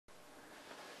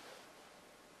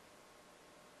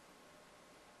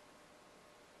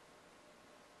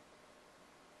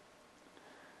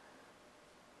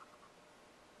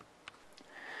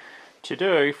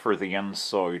Today for the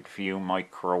inside view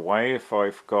microwave,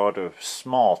 I've got a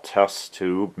small test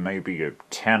tube, maybe a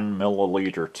 10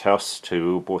 milliliter test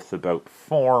tube with about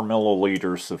 4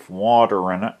 milliliters of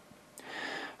water in it.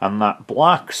 And that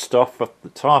black stuff at the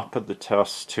top of the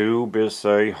test tube is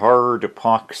a hard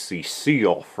epoxy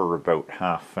seal for about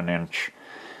 ½ an inch.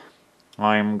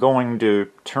 I'm going to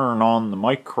turn on the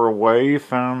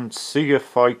microwave and see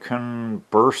if I can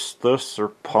burst this or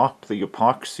pop the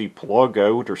epoxy plug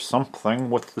out or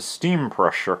something with the steam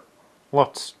pressure.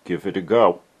 Let's give it a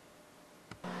go.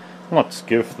 Let's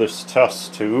give this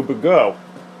test tube a go.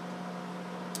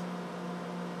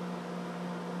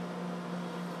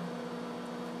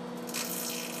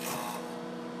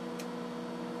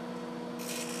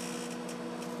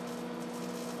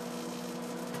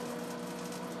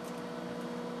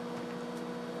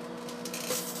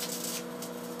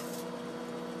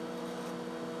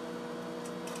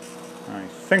 I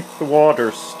think the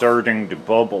water's starting to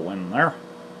bubble in there.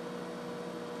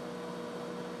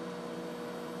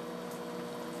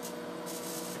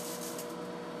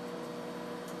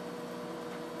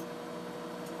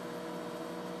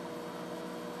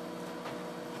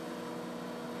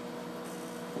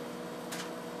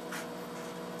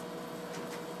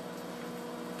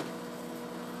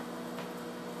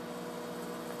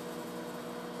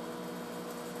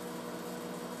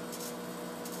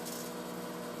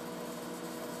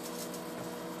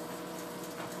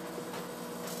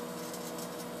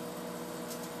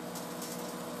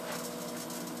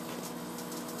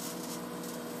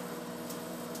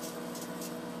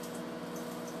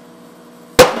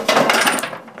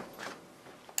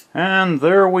 And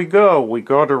there we go, we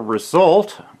got a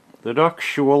result that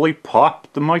actually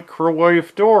popped the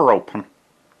microwave door open.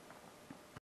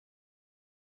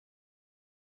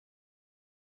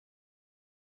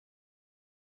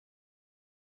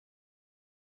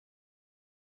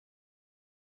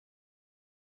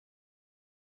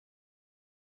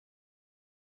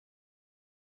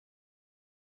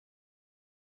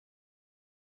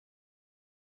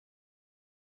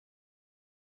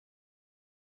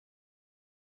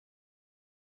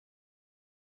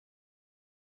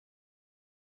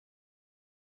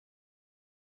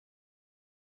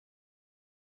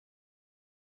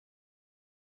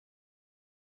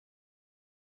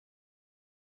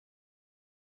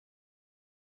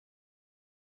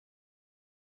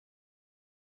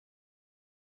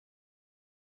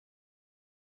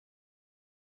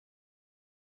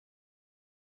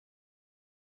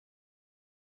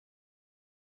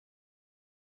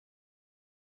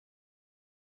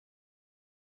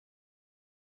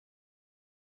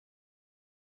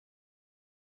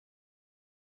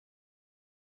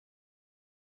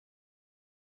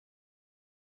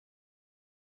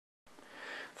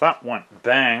 That went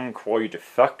bang quite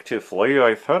effectively.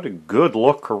 I've had a good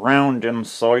look around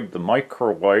inside the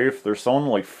microwave. There's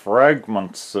only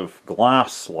fragments of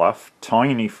glass left,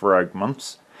 tiny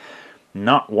fragments.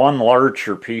 Not one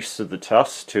larger piece of the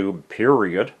test tube,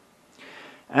 period.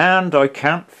 And I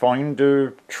can't find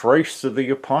a trace of the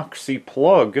epoxy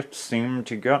plug. It seemed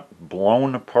to get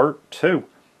blown apart too.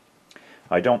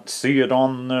 I don't see it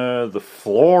on the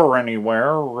floor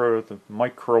anywhere. The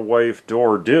microwave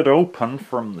door did open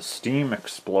from the steam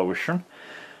explosion,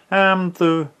 and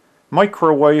the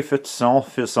microwave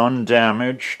itself is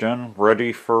undamaged and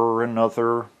ready for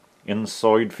another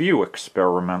inside view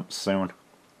experiment soon.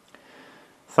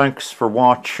 Thanks for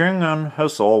watching, and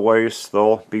as always,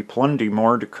 there'll be plenty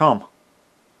more to come.